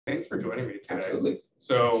Thanks for joining me today. Absolutely.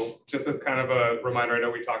 So just as kind of a reminder, I know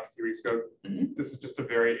we talked a few weeks ago, this is just a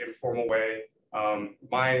very informal way.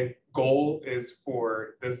 My goal is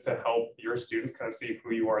for this to help your students kind of see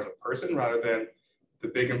who you are as a person rather than the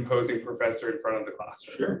big imposing professor in front of the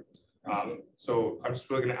classroom. Sure. So I'm just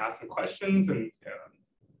really going to ask some questions and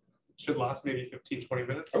should last maybe 15, 20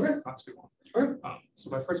 minutes. Okay. Not too long. Okay. So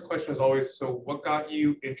my first question is always, so what got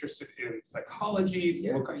you interested in psychology?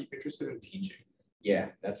 Yeah. What got you interested in teaching? Yeah,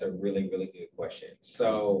 that's a really, really good question.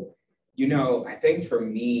 So, I think for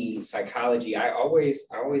me, psychology, I always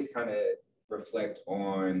kind of reflect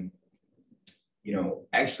on,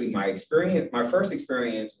 actually my first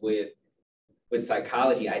experience with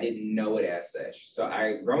psychology, I didn't know it as such. So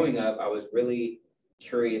growing up, I was really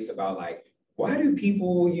curious about like, why do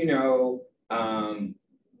people, human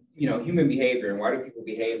behavior and why do people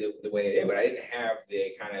behave the way they do? But I didn't have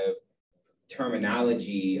the kind of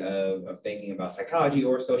terminology of thinking about psychology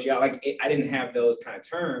or sociology. I didn't have those kind of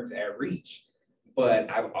terms at reach,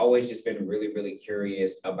 but I've always just been really, really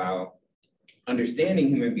curious about understanding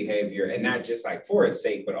human behavior and not just like for its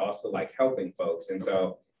sake, but also like helping folks. And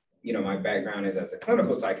so, my background is as a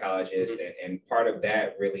clinical psychologist, and part of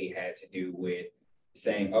that really had to do with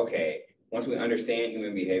saying, okay, once we understand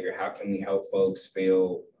human behavior, how can we help folks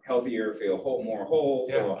feel healthier, feel more whole,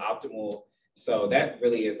 feel optimal? So that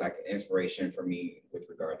really is like an inspiration for me with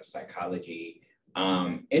regard to psychology.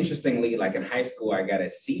 Interestingly, like in high school, I got a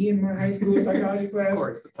C in my high school psychology class. Of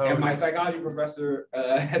course. And my psychology professor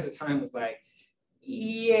at the time was like,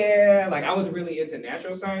 yeah, like I was really into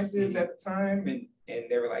natural sciences at the time. And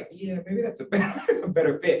they were like, yeah, maybe that's a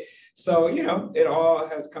better fit. So, it all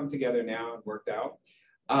has come together now and worked out.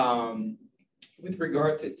 With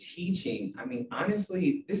regard to teaching, I mean,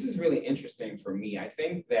 honestly, this is really interesting for me. I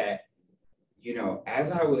think that,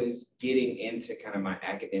 as I was getting into kind of my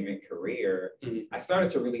academic career, I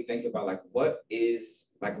started to really think about like, why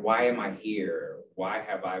am I here? Why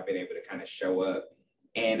have I been able to kind of show up?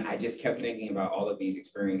 And I just kept thinking about all of these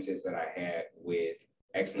experiences that I had with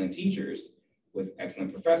excellent teachers, with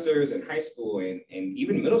excellent professors in high school and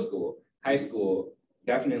even middle school, high school,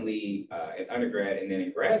 definitely in undergrad and then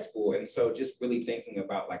in grad school. And so just really thinking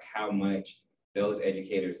about like how much those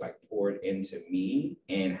educators like poured into me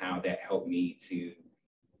and how that helped me to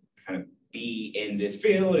kind of be in this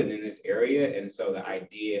field and in this area. And so the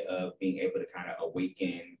idea of being able to kind of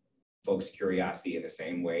awaken folks' curiosity in the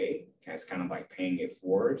same way, it's kind of like paying it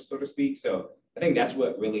forward, so to speak. So I think that's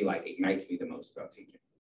what really like ignites me the most about teaching.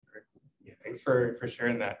 Great. Yeah, thanks for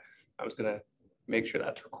sharing that. I was gonna make sure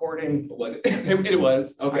that's recording. Was it? It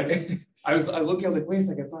was. Okay. I was looking, I was like, wait a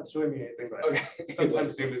second, it's not showing me anything, but okay.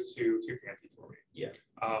 Sometimes Zoom is too fancy for me. Yeah.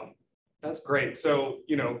 That's great. So,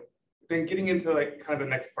 then getting into like kind of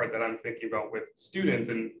the next part that I'm thinking about with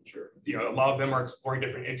students, and a lot of them are exploring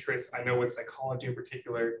different interests. I know with psychology in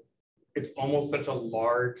particular, it's almost such a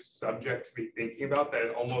large subject to be thinking about that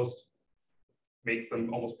it almost makes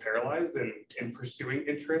them almost paralyzed in pursuing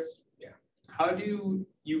interests. Yeah. How do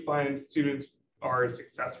you find students are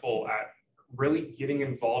successful at really getting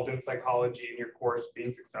involved in psychology in your course,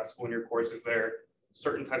 being successful in your course? Is there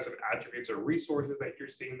certain types of attributes or resources that you're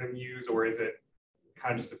seeing them use, or is it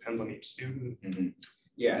kind of just depends on each student?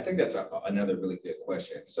 Yeah, I think that's another really good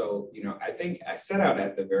question. So, I think I set out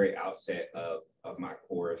at the very outset of my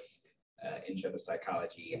course, Intro to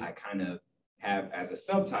Psychology, I kind of have as a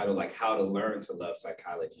subtitle, like how to learn to love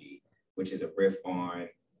psychology, which is a riff on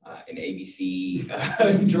an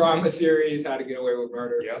ABC drama series, How to Get Away with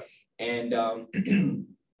Murder. Yeah. And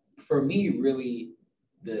for me, really,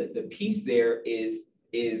 the piece there is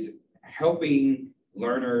helping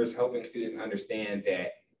learners, helping students understand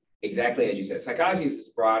that exactly as you said, psychology is this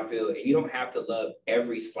broad field, and you don't have to love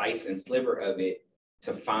every slice and sliver of it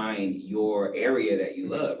to find your area that you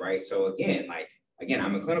love, right? So again,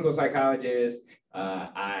 I'm a clinical psychologist.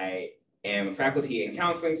 I am a faculty in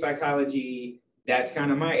counseling psychology. That's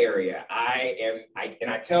kind of my area. I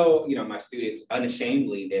tell, my students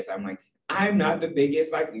unashamedly this, I'm like, I'm not the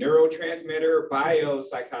biggest like neurotransmitter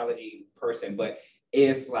biopsychology person, but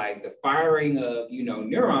if like the firing of,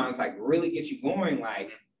 neurons like really gets you going,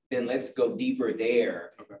 like, then let's go deeper there.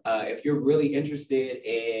 Okay. If you're really interested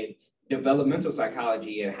in developmental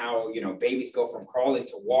psychology and how, babies go from crawling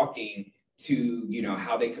to walking to,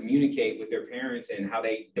 how they communicate with their parents and how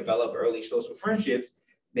they develop early social friendships,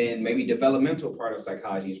 then maybe developmental part of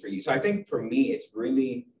psychology is for you. So I think for me, it's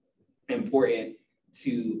really important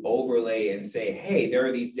to overlay and say, hey, there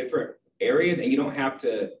are these different areas, and you have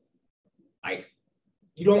to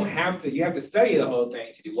study the whole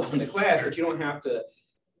thing to do well in the class, but you don't have to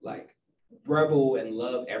like revel and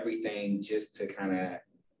love everything just to kind of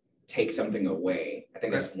take something away. I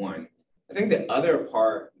think that's one. I think the other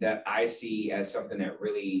part that I see as something that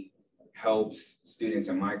really helps students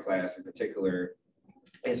in my class in particular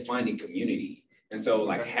is finding community. And so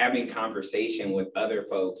like having conversation with other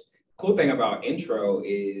folks. Cool thing about intro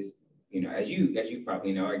is, you know, as you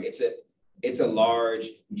probably know, like it's a large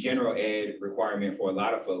general ed requirement for a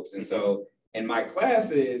lot of folks. And so in my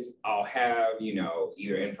classes, I'll have, you know,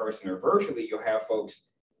 either in person or virtually, you'll have folks,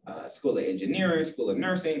 School of Engineering, School of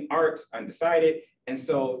Nursing, Arts, undecided. And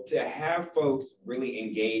so to have folks really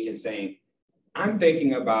engage in saying, I'm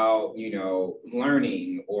thinking about, you know,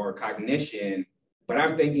 learning or cognition, but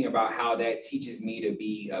I'm thinking about how that teaches me to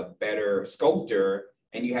be a better sculptor.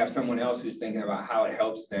 And you have someone else who's thinking about how it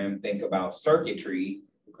helps them think about circuitry.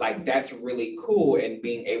 Like that's really cool. And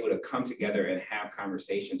being able to come together and have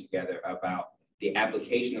conversation together about the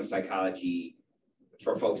application of psychology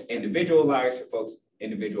for folks' individual lives, for folks'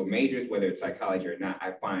 individual majors, whether it's psychology or not,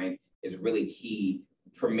 I find is really key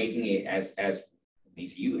for making it as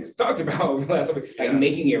DCU has talked about over the last week, like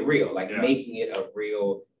making it real, like making it a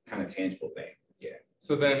real kind of tangible thing. Yeah.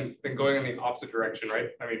 So then going in the opposite direction, right?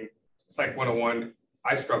 I mean, Psych 101,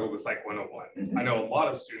 I struggle with Psych 101. Mm-hmm. I know a lot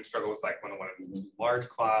of students struggle with Psych 101. It's large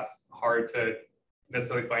class, hard to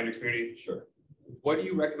necessarily find your community. Sure. What do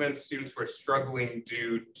you recommend students who are struggling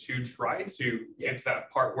do to try to get to that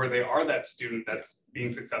part where they are that student that's being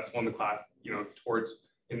successful in the class, you know, towards,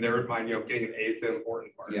 in their mind, you know, getting an A is the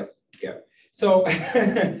important part? Yep. So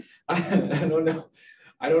I don't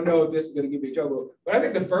know if this is going to give me trouble, but I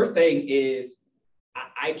think the first thing is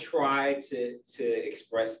I try to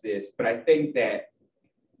express this, but I think that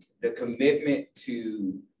the commitment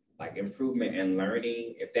to like improvement and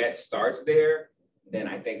learning, if that starts there, then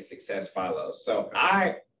I think success follows. So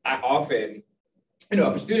I often, you know,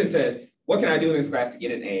 if a student says, what can I do in this class to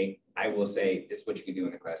get an A? I will say, this is what you can do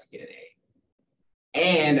in the class to get an A.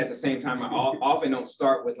 And at the same time, I often don't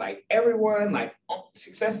start with like everyone, like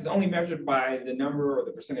success is only measured by the number or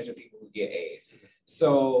the percentage of people who get A's.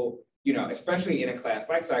 So, you know, especially in a class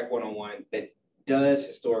like Psych 101 that does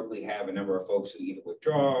historically have a number of folks who either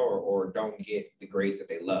withdraw or don't get the grades that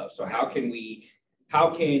they love. So how can you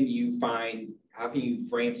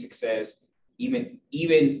frame success even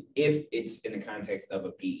if it's in the context of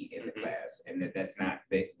a B in the class, and that's not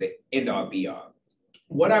the end all be all.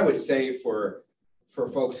 What I would say for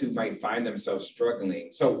folks who might find themselves struggling.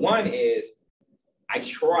 So one is I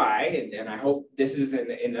try, and I hope this is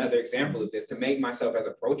another example of this, to make myself as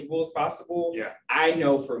approachable as possible. Yeah. I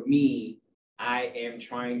know for me, I am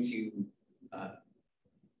trying to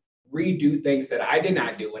redo things that I did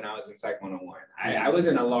not do when I was in Psych 101. I was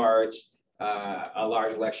in a large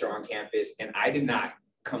lecture on campus, and I did not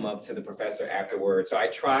come up to the professor afterwards. So I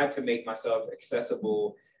tried to make myself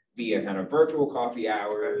accessible via kind of virtual coffee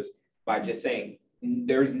hours by just saying,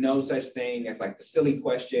 there's no such thing as like the silly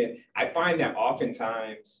question. I find that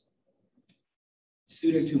oftentimes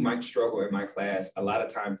students who might struggle in my class, a lot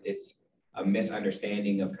of times it's a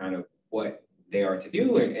misunderstanding of kind of what they are to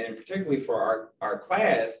do. And particularly for our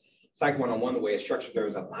class, Psych 101, the way it's structured,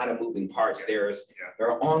 there's a lot of moving parts. There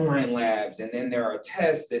are online labs, and then there are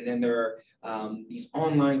tests, and then there are these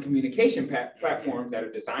online communication platforms that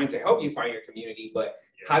are designed to help you find your community. But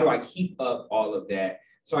how do I keep up all of that?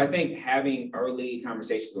 So I think having early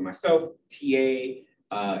conversations with myself,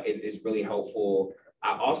 TA, is really helpful.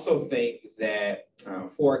 I also think that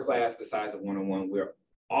for a class the size of 101, we're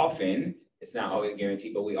often, it's not always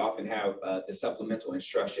guaranteed, but we often have the supplemental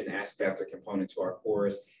instruction aspect or component to our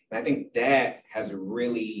course. And I think that has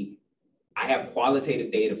really, I have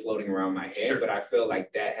qualitative data floating around my head, but I feel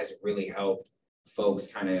like that has really helped folks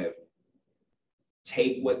kind of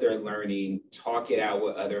take what they're learning, talk it out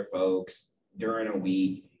with other folks during a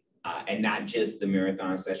week, and not just the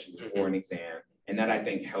marathon session before an exam. And that I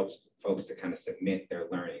think helps folks to kind of submit their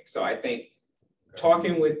learning. So I think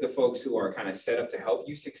talking with the folks who are kind of set up to help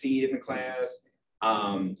you succeed in the class,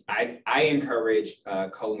 I encourage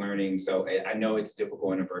co-learning. So I know it's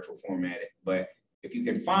difficult in a virtual format, but if you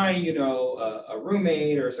can find, you know, a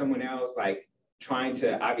roommate or someone else, like trying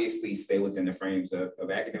to obviously stay within the frames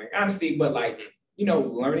of academic honesty, but like, you know,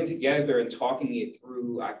 learning together and talking it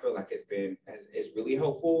through, I feel like is really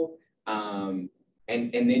helpful. And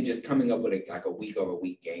then just coming up with a week over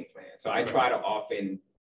week game plan. So I try to often,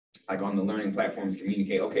 like on the learning platforms,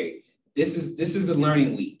 communicate, okay, this is the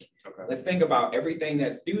learning week. Okay. Let's think about everything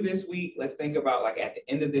that's due this week. Let's think about like at the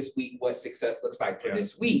end of this week, what success looks like for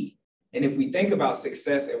this week. And if we think about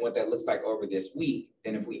success and what that looks like over this week,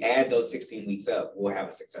 then if we add those 16 weeks up, we'll have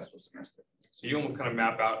a successful semester. So you almost kind of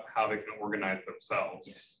map out how they can organize themselves.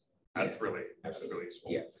 Yes. That's really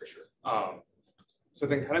useful. Yeah, for sure. So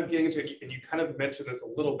then kind of getting into it, and you kind of mentioned this a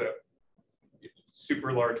little bit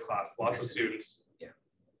super large class, lots of students. Yeah.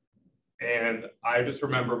 And I just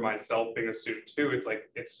remember myself being a student too. It's like,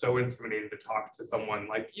 it's so intimidating to talk to someone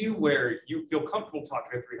like you, where you feel comfortable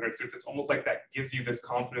talking to 300 students. It's almost like that gives you this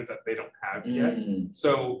confidence that they don't have yet.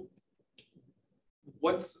 So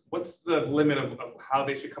what's the limit of how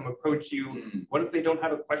they should come approach you? What if they don't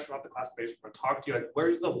have a question about the class, but they just want to talk to you? Like,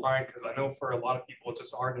 where's the line? Because I know for a lot of people, it's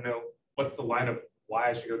just hard to know what's the line of why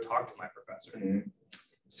I should go talk to my professor.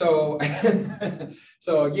 So,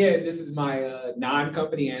 so again, this is my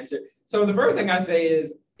non-company answer. So the first thing I say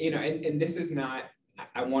is, you know, and this is not,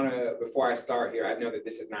 I want to, before I start here, I know that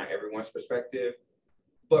this is not everyone's perspective,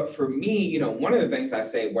 but for me, you know, one of the things I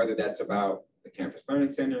say, whether that's about the Campus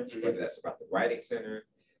Learning Center, whether that's about the Writing Center,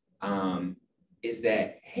 is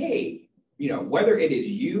that, hey, you know, whether it is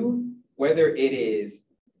you, whether it is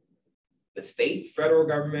the state, federal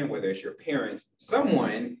government, whether it's your parents,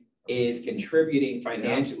 someone is contributing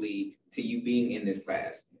financially to you being in this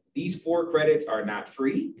class. These 4 credits are not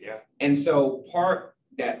free. And so part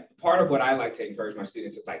of what I like to encourage my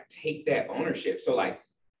students is like, take that ownership. So like,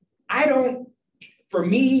 for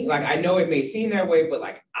me, like, I know it may seem that way, but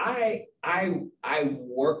like, I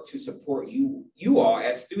work to support you all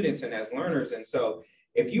as students and as learners. And so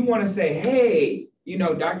if you want to say, hey, you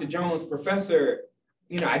know, Dr. Jones, professor,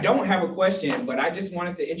 you know, I don't have a question, but I just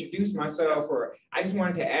wanted to introduce myself, or I just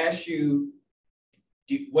wanted to ask you,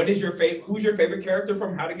 who's your favorite character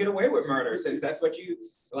from How to Get Away with Murder? Since that's what you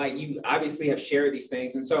obviously have shared these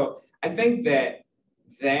things. And so I think that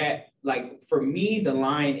like, for me, the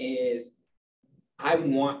line is,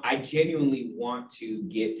 I genuinely want to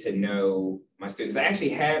get to know my students. I actually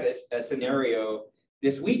had a scenario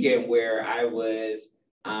this weekend where I was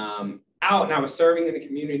out and I was serving in the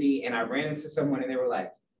community, and I ran into someone and they were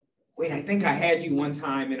like, wait, I think I had you one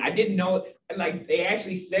time. And I didn't know, and like, they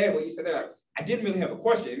actually said what you said. Like, I didn't really have a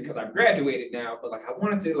question because I've graduated now, but like, I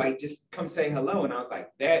wanted to like, just come say hello. And I was like,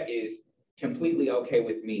 that is completely okay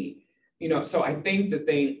with me. You know, so I think the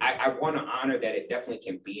thing, I want to honor that it definitely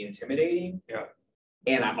can be intimidating.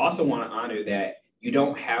 And I also want to honor that you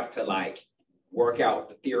don't have to like work out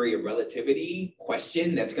the theory of relativity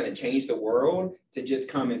question that's going to change the world to just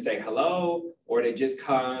come and say hello, or to just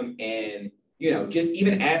come and, you know, just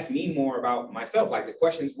even ask me more about myself. Like the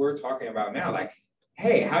questions we're talking about now, like,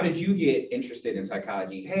 hey, how did you get interested in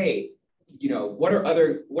psychology? Hey, you know, what are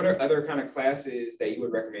other kind of classes that you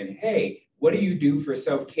would recommend? Hey, what do you do for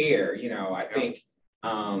self-care? You know, I think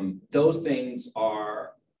those things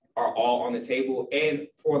are all on the table. And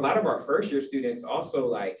for a lot of our first year students, also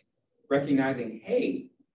like recognizing, hey,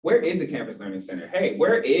 where is the Campus Learning Center? Hey,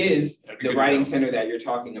 where is the Writing Center that you're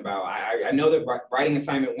talking about? I know that writing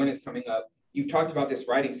assignment 1 is coming up. You've talked about this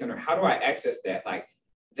Writing Center. How do I access that? Like,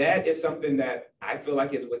 that is something that I feel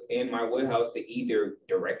like is within my wheelhouse to either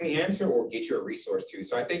directly answer or get you a resource to.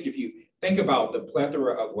 So I think if you think about the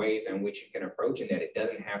plethora of ways in which you can approach, and that it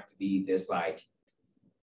doesn't have to be this like,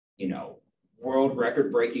 you know, world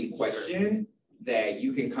record breaking question, that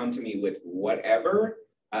you can come to me with whatever.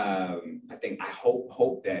 I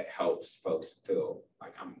hope that helps folks feel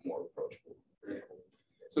like I'm more approachable.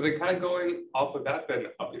 So then kind of going off of that, then,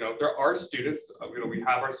 you know, there are students, you know, we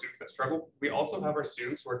have our students that struggle. We also have our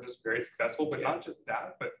students who are just very successful, but not just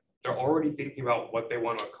that, but they're already thinking about what they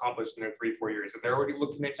want to accomplish in their 3-4 years. And they're already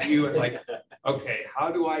looking at you and like, okay, how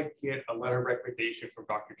do I get a letter of recommendation from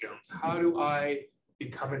Dr. Jones? How do I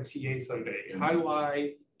become a TA someday? How do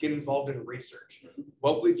I get involved in research?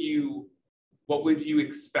 What would you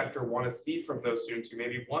expect or want to see from those students who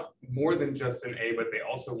maybe want more than just an A, but they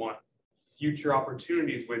also want future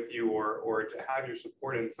opportunities with you, or to have your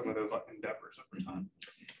support in some of those endeavors over time?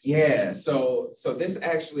 Yeah, so this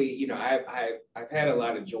actually, you know, I've had a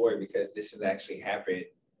lot of joy because this has actually happened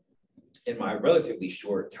in my relatively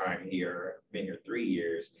short time here. I've been here 3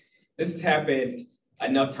 years. This has happened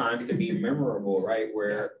enough times to be memorable, right?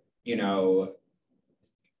 Where, you know,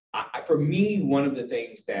 for me, one of the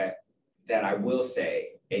things that I will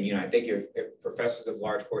say, and, you know, I think if professors of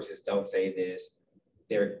large courses don't say this,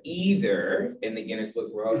 they're either in the Guinness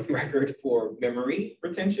Book World Record for memory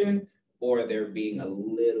retention, or they're being a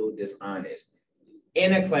little dishonest.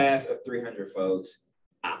 In a class of 300 folks,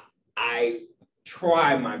 I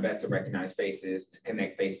try my best to recognize faces, to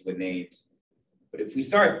connect faces with names. But if we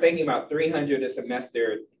start thinking about 300 a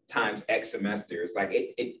semester times X semesters, like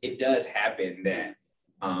it does happen that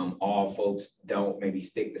all folks don't maybe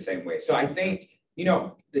stick the same way. So I think, you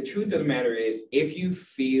know, the truth of the matter is, if you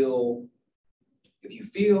feel,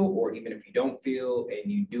 or even if you don't feel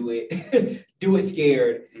and you do it, do it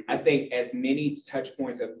scared, I think as many touch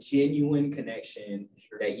points of genuine connection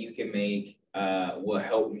that you can make will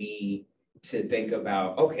help me to think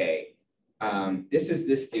about, okay, this is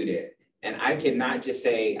this student. And I cannot just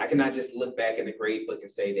look back in the grade book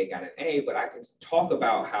and say they got an A, but I can talk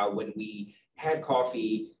about how when we had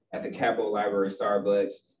coffee at the Capitol Library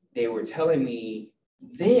Starbucks, they were telling me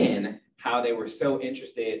then how they were so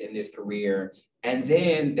interested in this career. And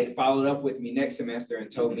then they followed up with me next semester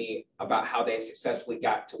and told me about how they successfully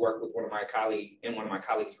got to work with one of my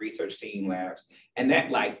colleagues' research team labs. And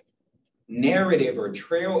that like narrative or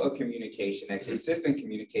trail of communication, that consistent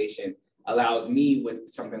communication allows me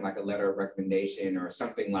with something like a letter of recommendation or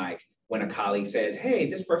something like when a colleague says, hey,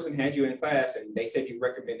 this person had you in class and they said you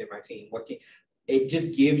recommended my team. It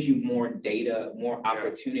just gives you more data, more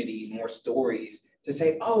opportunities, more stories to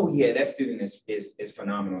say, oh yeah, that student is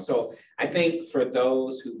phenomenal. So I think for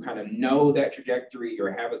those who kind of know that trajectory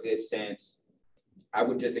or have a good sense, I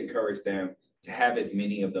would just encourage them to have as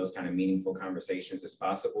many of those kind of meaningful conversations as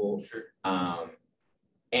possible. Sure.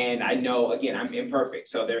 And I know, again, I'm imperfect.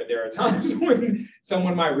 So there are times when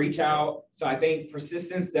someone might reach out. So I think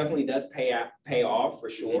persistence definitely does pay off for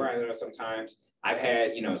sure. I know sometimes I've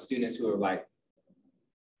had, students who are like,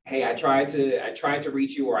 hey, I tried to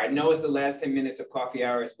reach you, or I know it's the last 10 minutes of coffee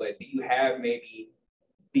hours, but do you have maybe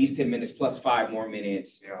these 10 minutes plus 5 more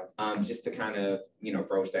minutes just to kind of,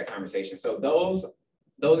 broach that conversation. So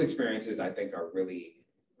those experiences I think are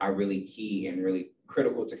really key and really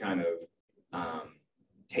critical to kind of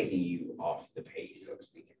taking you off the page, so to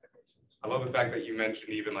speak. I love the fact that you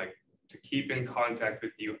mentioned even like to keep in contact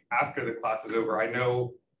with you after the class is over. I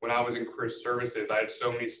know when I was in career services, I had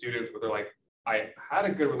so many students where they're like, I had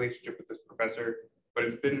a good relationship with this professor, but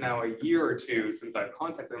it's been now a year or two since I've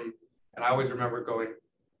contacted them. And I always remember going,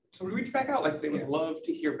 so we reach back out, like they would love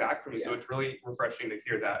to hear back from you. So it's really refreshing to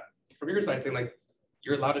hear that from your side, saying like,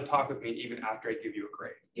 you're allowed to talk with me even after I give you a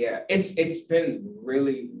grade. Yeah, it's been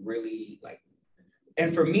really, really like,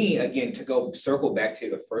 and for me, again, to circle back to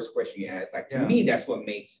the first question you asked, like to me, that's what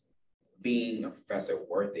makes being a professor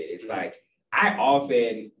worth it. It's like, I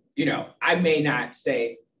often, I may not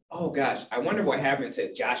say, oh gosh, I wonder what happened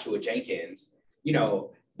to Joshua Jenkins,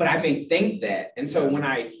 but I may think that. And so when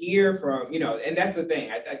I hear from, and that's the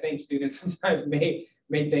thing, I think students sometimes may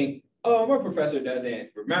think, oh, my professor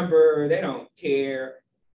doesn't remember, they don't care.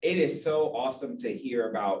 It is so awesome to hear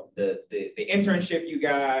about the internship you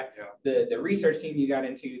got, the research team you got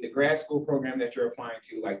into, the grad school program that you're applying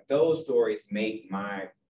to. Like those stories make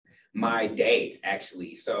my day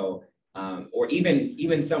actually. So, or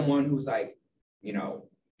even someone who's like,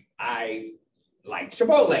 I like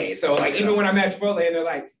Chipotle. So like even when I'm at Chipotle and they're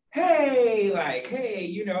like, hey,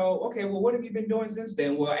 okay, well, what have you been doing since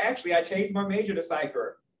then? Well, actually, I changed my major to psych.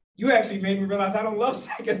 You actually made me realize I don't love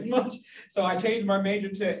psych as much. So I changed my major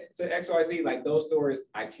to XYZ. Like those stories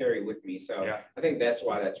I carry with me. So I think that's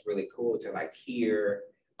why that's really cool to like hear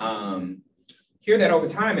that over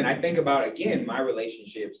time. And I think about, again, my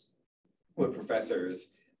relationships with professors.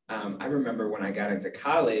 I remember when I got into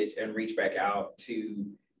college and reached back out to,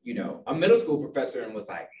 a middle school professor and was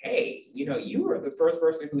like, hey, you were the first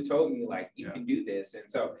person who told me like, you can do this. And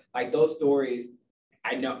so like those stories,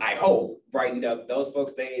 I hope brightened up those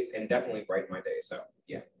folks' days and definitely brightened my day. So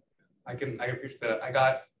yeah. I can appreciate that. I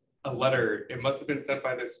got a letter. It must have been sent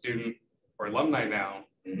by this student or alumni now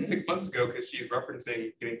 6 months ago, because she's referencing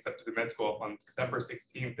getting accepted to med school on December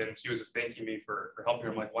 16th. And she was just thanking me for helping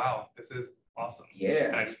her. I'm like, wow, this is awesome. Yeah.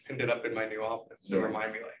 And I just pinned it up in my new office to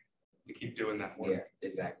remind me like to keep doing that work. Yeah,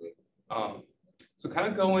 exactly. So kind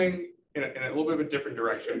of going in a little bit of a different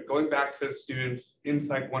direction, going back to students in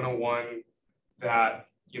Psych 101 that,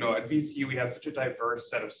 at VCU, we have such a diverse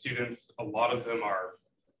set of students. A lot of them are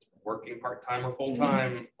working part-time or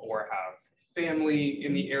full-time or have family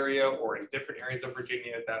in the area or in different areas of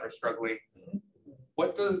Virginia that are struggling.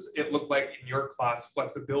 What does it look like in your class,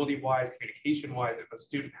 flexibility-wise, communication-wise, if a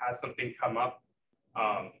student has something come up,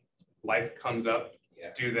 life comes up,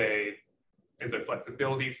 is there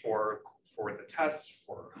flexibility for the tests,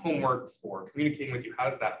 for homework, for communicating with you? How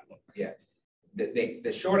does that look? Yeah.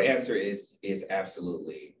 The short answer is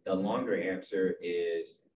absolutely. The longer answer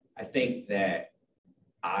is, I think that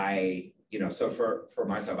so for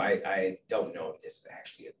myself, I don't know if this is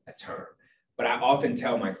actually a term, but I often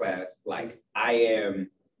tell my class, like I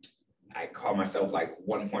call myself like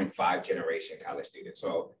 1.5 generation college student.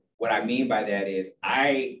 So what I mean by that is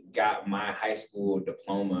I got my high school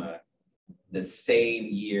diploma the same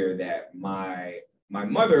year that my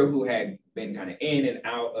mother, who had been kind of in and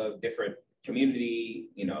out of different community,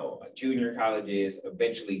 junior colleges,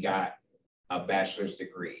 eventually got a bachelor's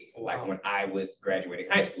degree. Wow. Like when I was graduating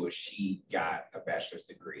high school, she got a bachelor's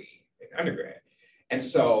degree in undergrad. And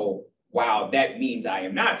so while that means I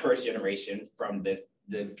am not first generation from the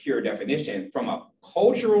the pure definition. From a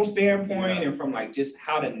cultural standpoint and from like just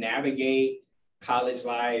how to navigate college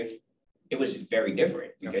life, it was just very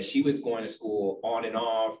different because she was going to school on and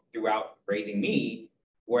off throughout raising me,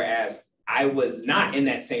 whereas I was not in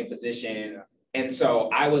that same position. And so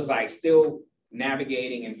I was like still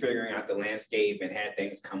navigating and figuring out the landscape and had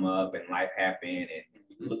things come up and life happen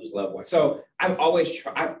and lose loved ones. So I've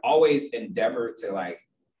always endeavored to like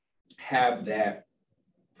have that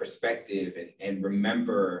perspective and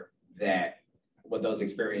remember that what those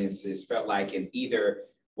experiences felt like, and either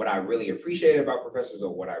what I really appreciated about professors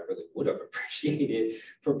or what I really would have appreciated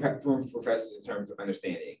from professors in terms of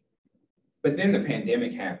understanding. But then the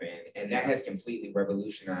pandemic happened, and that has completely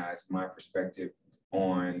revolutionized my perspective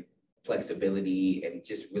on flexibility and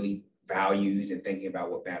just really values and thinking about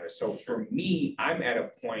what matters. So for me, I'm at a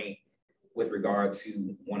point with regard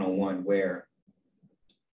to one-on-one where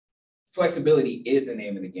flexibility is the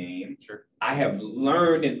name of the game. Sure. I have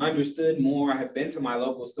learned and understood more. I have been to my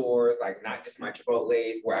local stores, like not just my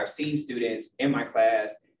Chipotle's, where I've seen students in my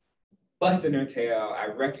class busting their tail. I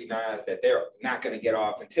recognize that they're not going to get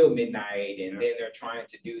off until midnight, and then they're trying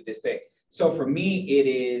to do this thing. So for me, it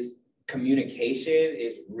is communication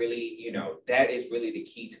is really, you know, that is really the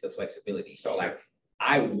key to the flexibility. So like,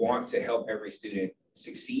 I want to help every student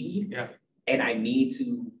succeed, and I need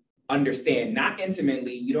to understand, not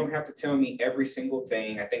intimately, you don't have to tell me every single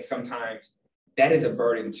thing. I think sometimes that is a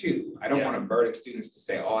burden too. I don't want to burden students to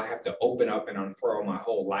say, oh, I have to open up and unfurl my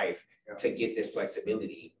whole life to get this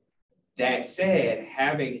flexibility. That said,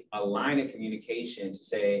 having a line of communication to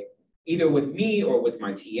say, either with me or with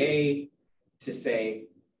my TA, to say,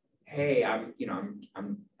 hey, I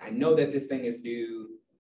know that this thing is due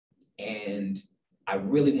and I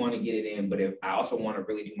really want to get it in, but if I also want to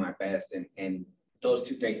really do my best, and those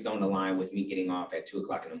two things don't align with me getting off at 2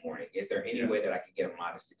 o'clock in the morning. Is there any way that I could get a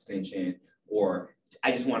modest extension? Or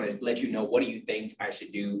I just want to let you know, what do you think I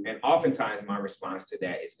should do? And oftentimes my response to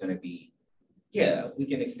that is going to be, yeah, we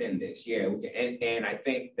can extend this. Yeah, we can. And I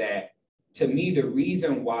think that, to me, the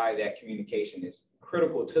reason why that communication is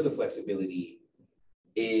critical to the flexibility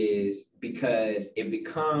is because it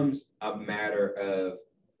becomes a matter of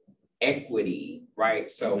equity, right?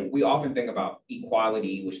 So we often think about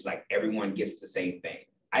equality, which is like everyone gets the same thing.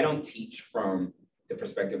 I don't teach from the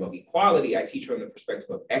perspective of equality. I teach from the perspective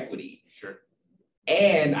of equity. Sure.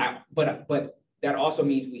 And but that also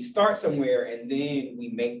means we start somewhere and then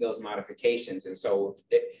we make those modifications. And so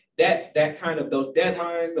that kind of, those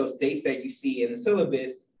deadlines, those dates that you see in the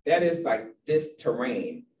syllabus, that is like this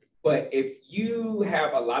terrain. But if you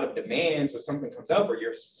have a lot of demands or something comes up or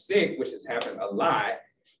you're sick, which has happened a lot,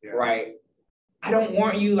 right? I don't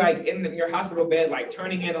want you like in your hospital bed, like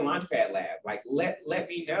turning in a Launchpad lab. Like let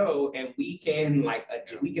me know, and we can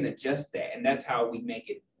we can adjust that, and that's how we make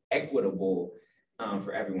it equitable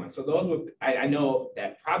for everyone. So those would, I know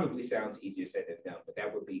that probably sounds easier said than done, but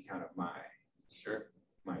that would be kind of my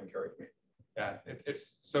encouragement. Yeah,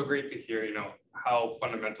 it's so great to hear, you know, how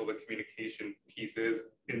fundamental the communication piece is,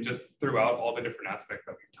 and just throughout all the different aspects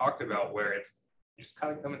that we've talked about, where it's, you just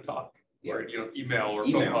kind of come and talk. Or, you know, email or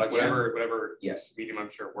phone call, like whatever medium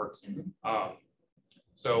I'm sure works.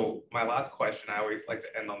 So my last question, I always like to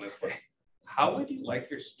end on this one. How would you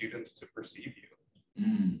like your students to perceive you?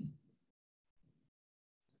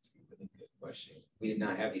 That's a really good question. We did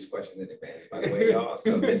not have these questions in advance, by the way, y'all.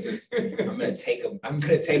 So this is, I'm gonna take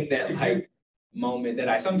that like moment that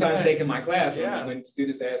I sometimes take in my class when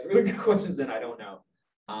students ask really good questions and I don't know.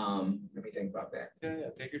 Let me think about that.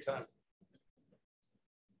 Yeah, take your time.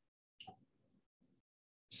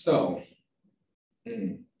 So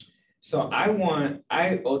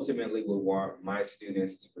I ultimately would want my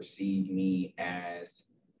students to perceive me as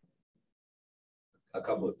a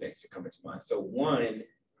couple of things that come into mind. So one,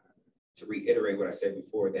 to reiterate what I said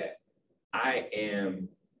before, that I am,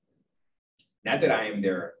 not that I am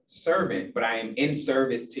their servant, but I am in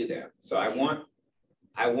service to them. So I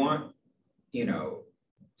want, you know,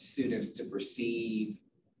 students to perceive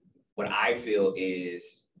what I feel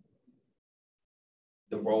is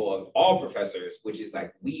the role of all professors, which is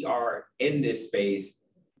like, we are in this space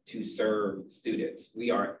to serve students.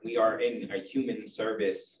 We are in a human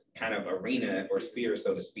service kind of arena or sphere,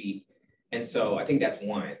 so to speak. And so I think that's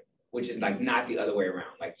one, which is like not the other way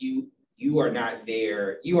around. Like you are not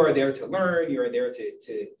there, you are there to learn, you are there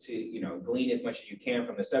to you know, glean as much as you can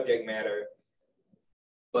from the subject matter,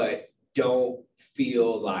 but don't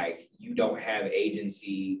feel like you don't have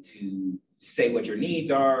agency to say what your needs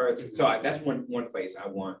are. So that's one place I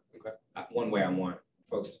want, one way I want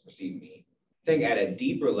folks to perceive me. I think at a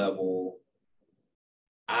deeper level,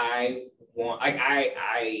 I want,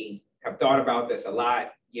 I have thought about this a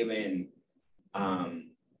lot, given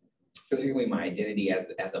particularly my identity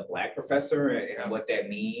as a Black professor and what that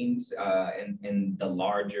means in the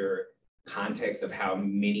larger context of how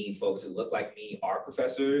many folks who look like me are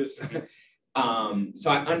professors. So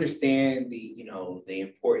I understand the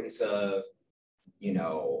importance of,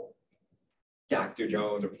 Dr.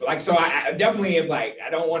 Jones, like, so I definitely am like, I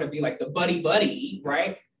don't want to be like the buddy,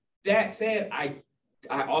 right? That said, I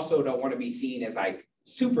also don't want to be seen as like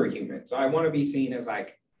superhuman. So I want to be seen as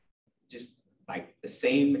like, just like the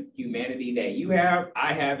same humanity that you have,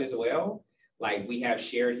 I have as well. Like we have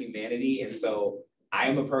shared humanity. And so I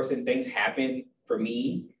am a person, things happen for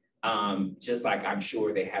me, just like I'm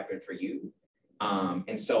sure they happen for you.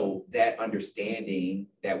 And so that understanding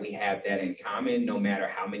that we have that in common, no matter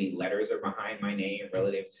how many letters are behind my name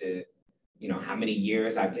relative to, how many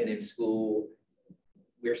years I've been in school,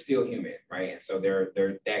 we're still human, right? And so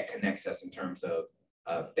that connects us in terms of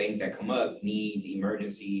things that come up, needs,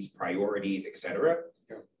 emergencies, priorities, etc.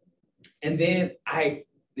 Yeah. And then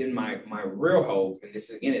my real hope, and this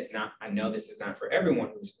again is not, I know this is not for everyone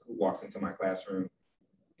who walks into my classroom,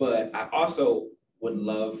 but I also would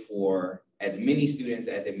love for as many students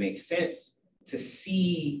as it makes sense to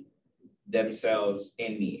see themselves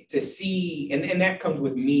in me, to see, and that comes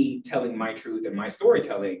with me telling my truth and my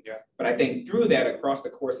storytelling. Yeah. But I think through that, across the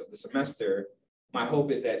course of the semester, my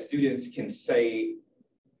hope is that students can say,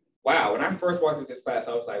 wow, when I first walked into this class,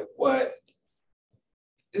 I was like, what?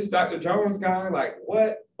 This Dr. Jones guy, like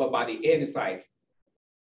what? But by the end, it's like,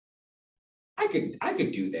 I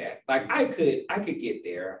could do that. Like I could get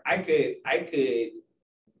there. I could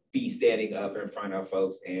be standing up in front of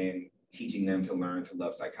folks and teaching them to learn to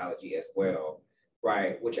love psychology as well,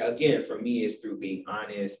 right? Which again, for me, is through being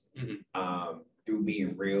honest, through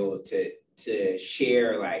being real, to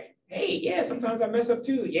share like, hey, yeah, sometimes I mess up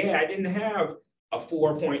too. Yeah, I didn't have a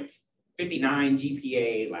 4.59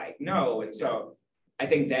 GPA, like no. And so I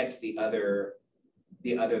think that's the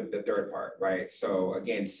third part, right? So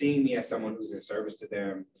again, seeing me as someone who's in service to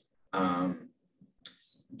them,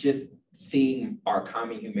 just seeing our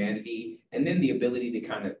common humanity, and then the ability to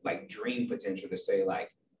kind of like dream potential to say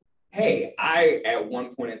like, hey, I at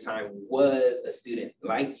one point in time was a student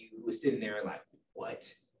like you who was sitting there like,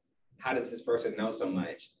 what? How does this person know so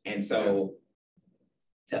much? And so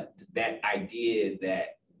to that idea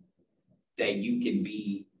that you can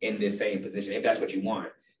be in this same position, if that's what you want,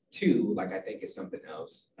 too, like I think is something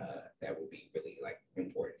else that would be really like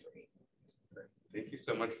important for me. Thank you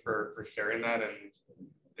so much for sharing that, and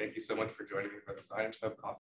thank you so much for joining me for the Science Hub Coffee.